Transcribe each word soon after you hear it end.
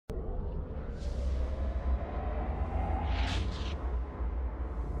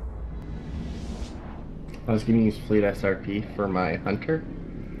I was gonna use fleet SRP for my hunter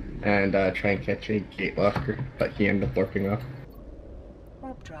and try and catch a gate locker, but he ended up warping off.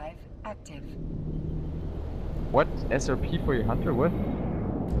 Warp drive active. What? SRP for your hunter? What?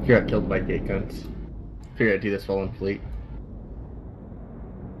 He got killed by gate guns. Figured I'd do this while in fleet.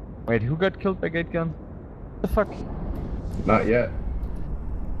 Wait, who got killed by gate gun? What the fuck? Not yet.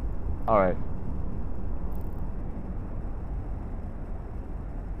 Alright.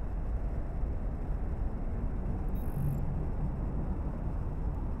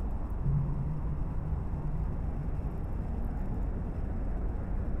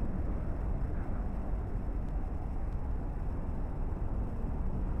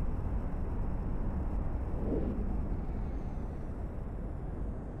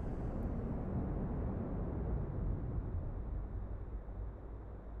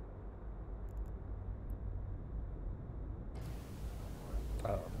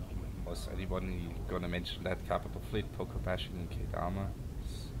 Was anybody gonna mention that capital fleet, poker bashing in Kedama?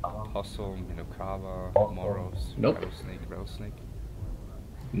 Hustle, Minokawa, Moros, Nope. Rattlesnake.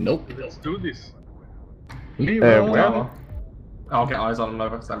 Nope. Let's do this. Where? I'll get eyes on him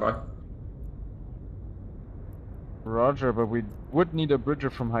over. Stand by. Roger, but we would need a bridger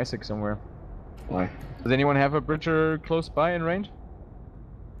from Highsec somewhere. Why? Does anyone have a bridger close by in range?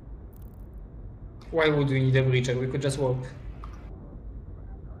 Why would we need a breacher? We could just walk.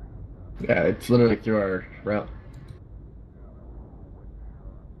 Yeah, it's literally through our route.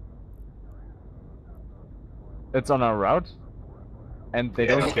 It's on our route? And they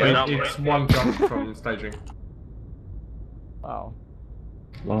don't Okay, it's one jump from staging. Wow.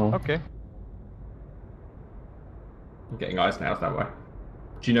 Well, Okay. I'm getting eyes now, stand by.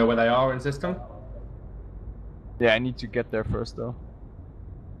 Do you know where they are in system? Yeah, I need to get there first though.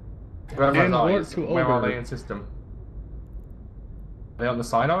 Whoever And has warp eyes, to where are over. they in system? Are they on the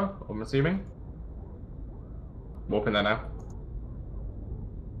cyno, I'm assuming? Warping there now.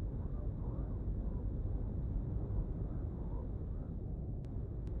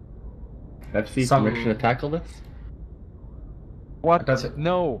 FC Some- permission to tackle this? What? Does it-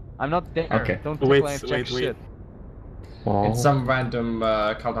 No, I'm not there. Okay. Don't Wait, tickle wait, shit. Well, It's some random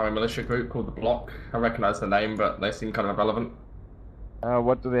Caldari militia group called the Block. I recognise the name, but they seem kind of irrelevant.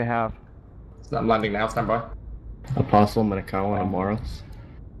 What do they have? So I'm landing now, stand by. Apostle, Minakawa, and Moros.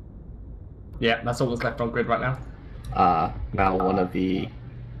 Yeah, that's all that's left on grid right now. Now one of the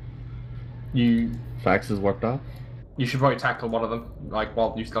You faxes warped off. you should probably tackle one of them, like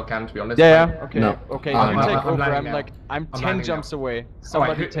while you still can, to be honest. Yeah, yeah. Okay. No. Okay, I'm you take landing over. I'm now. like, I'm I'm 10 landing jumps now. away. Alright,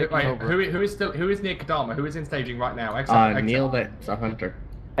 Somebody take me over. who is near Kadama? Who is in staging right now? X up, X Neil, up. that's a hunter.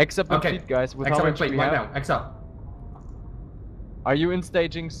 Except Okay. fleet, guys. With X how up in much fleet we right have? now. X up. Are you in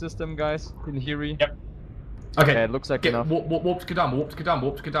staging system, guys? In Hiri? Yep. Okay. Yeah, it looks like enough. Warp to Kadama, warp to Kadama,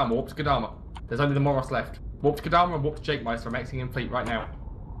 warp to Kadama, warp to Kadama. There's only the Moros left. Warp to Kadama and warp to Jake Meister. I'm Xing in fleet right now.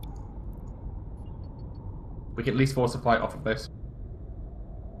 We can at least force a flight off of this.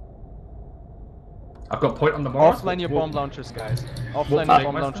 I've got point on the Moros. Offline your Warp- bomb launchers, guys. Warp Offline to your Jake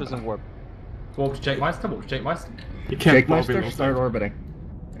bomb Meister. launchers and warp. Warp to Jake Meister, warp to Jake Meister. You can't Jake bomb Meister, in start orbiting.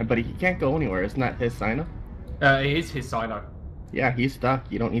 But he can't go anywhere, isn't that his cyno? It is his cyno. Yeah, he's stuck.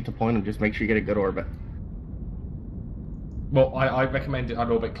 You don't need to point him, just make sure you get a good orbit. Well, I recommend it I'd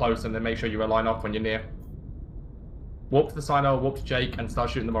orbit close and then make sure you align off when you're near. Warp to the cyno, warp to Jake, and start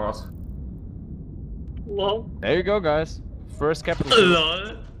shooting the Moros. Lol. There you go, guys. First capital.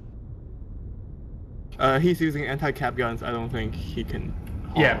 Lol. He's using anti-cap guns. I don't think he can.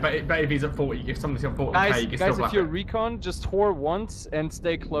 Yeah, but if he's at 40, if somebody's on 40k, Guys, you can guys, still if you're black it. recon, just whore once and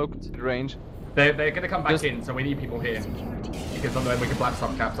stay cloaked at range. They're going to come back Just- in, so we need people here. Because then we can blast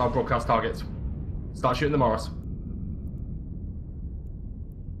sub caps. I'll broadcast targets. Start shooting the Moros.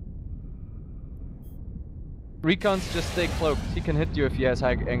 Recon's just stay cloaked. He can hit you if he has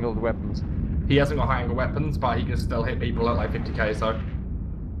high angled weapons. He hasn't got high angle weapons, but he can still hit people at like 50k, so.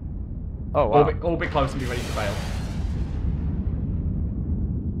 Oh wow. Orbit close and be ready to bail.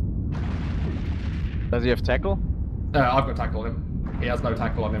 Does he have tackle? I've got tackle on him. He has no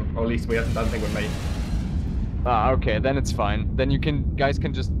tackle on him, or at least he hasn't done anything with me. Ah, okay, then it's fine. Then you can, guys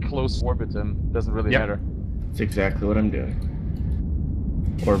can just close orbit him. Doesn't really Yep. matter. That's exactly what I'm doing.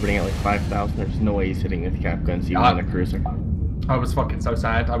 Orbiting at like 5,000, there's no way he's hitting with cap guns, even on a cruiser. I was fucking so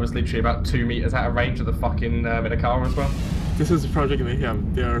sad. I was literally about 2 meters out of range of the fucking Minakawa as well. This is Project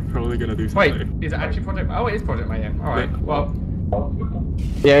Mayhem. They're probably gonna do Wait, something. is it actually Project? Oh, it is Project Mayhem. All right. Yeah. Well,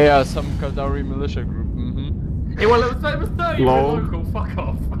 Yeah, yeah, some Kaldari militia group. Mm-hmm. it was 30 Lol. local. Fuck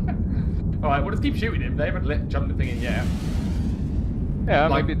off. All right, we'll just keep shooting him. They haven't jumped the thing in yet. Yeah,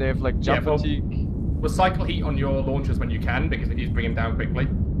 Like- maybe they have like jump yeah, well- fatigue. We'll cycle heat on your launchers when you can because it is bring him down quickly.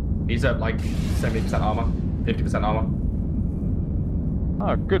 He's at like 70% armor, 50% armor.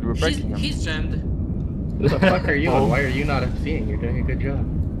 Oh, good, we're breaking him. He's jammed. Who the fuck are you Oh. and why are you not seeing? You're doing a good job.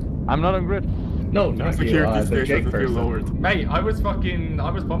 I'm not on grid. No, not you. Security The station Jake if you person. lowered. Mate, I was old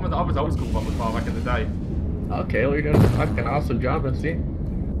school bomber car back in the day. Okay, well, you're doing a fucking awesome job, I see.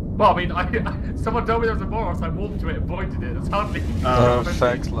 Well, I mean, someone told me there was a Moros, I walked to it and pointed it. That's hardly.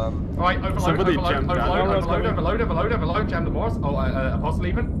 Thanks, lad. Alright, overload, Somebody overload, jammed that. overload, jam the Moros. Oh, Apostle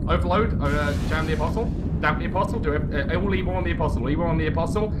even. Overload, jam the Apostle. Damp the Apostle, do it. All Libor on the Apostle. Libor on the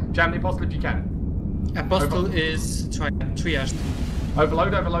Apostle. Jam the Apostle if you can. Apostle is triaged.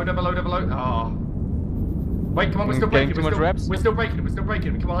 Overload. Ah. Wait, come on, we're still Getting breaking. too much reps? We're still breaking.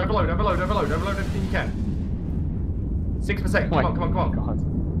 Come on, overload everything you can. 6%. Come on.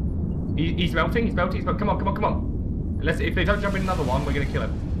 God. He's melting. Come on. If they don't jump in another one, we're gonna kill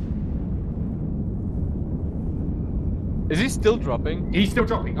him. Is he still dropping? He's still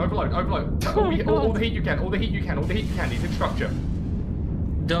dropping. Overload. All the heat you can. He's in structure.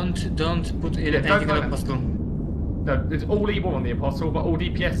 Don't put in Yeah, don't anything go on there. Apostle. No, it's all E1 on the Apostle, but all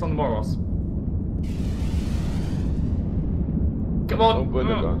DPS on the Moros. Come on. Oh, good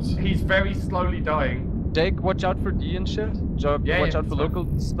advance. He's very slowly dying. Jake, watch out for D and shit. Yeah, Watch out for it's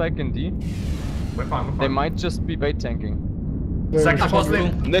local spike and D. We're fine. They might just be bait tanking. Second Apostle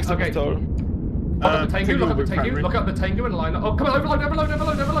in. Next Okay. Apostle. Look up the Tengu, look up the Tengu and line up. Oh, come on, overload.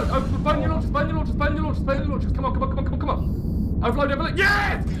 Burn your launchers. Come on. Overload.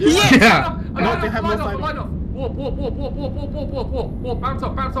 Yes! Yeah! No, they have no Line off. Warp. Bounce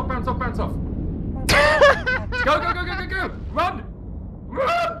off. Go. Run!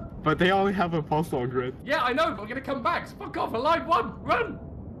 But they only have a pulse on grid. Yeah, I know, but we're gonna come back. So fuck off, line 1, run!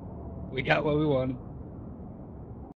 We got what we wanted.